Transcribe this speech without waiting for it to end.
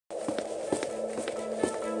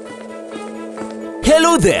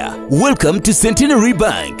Hello there, welcome to Centenary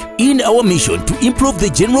Bank. In our mission to improve the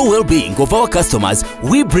general well-being of our customers,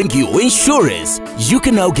 we bring you insurance. You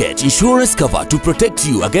can now get insurance cover to protect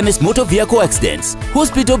you against motor vehicle accidents,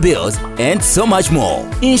 hospital bills, and so much more.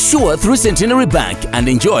 Insure through Centenary Bank and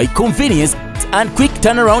enjoy convenience and quick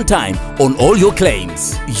turnaround time on all your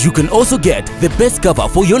claims. You can also get the best cover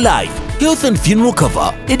for your life, health and funeral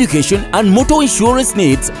cover, education and motor insurance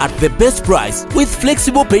needs at the best price with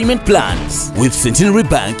flexible payment plans. With Centenary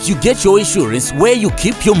Bank, you get your insurance where you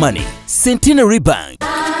keep your money. Centenary Bank.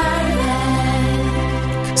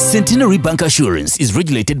 Centenary Bank Assurance is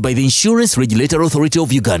regulated by the Insurance Regulator Authority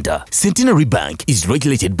of Uganda. Centenary Bank is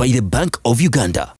regulated by the Bank of Uganda.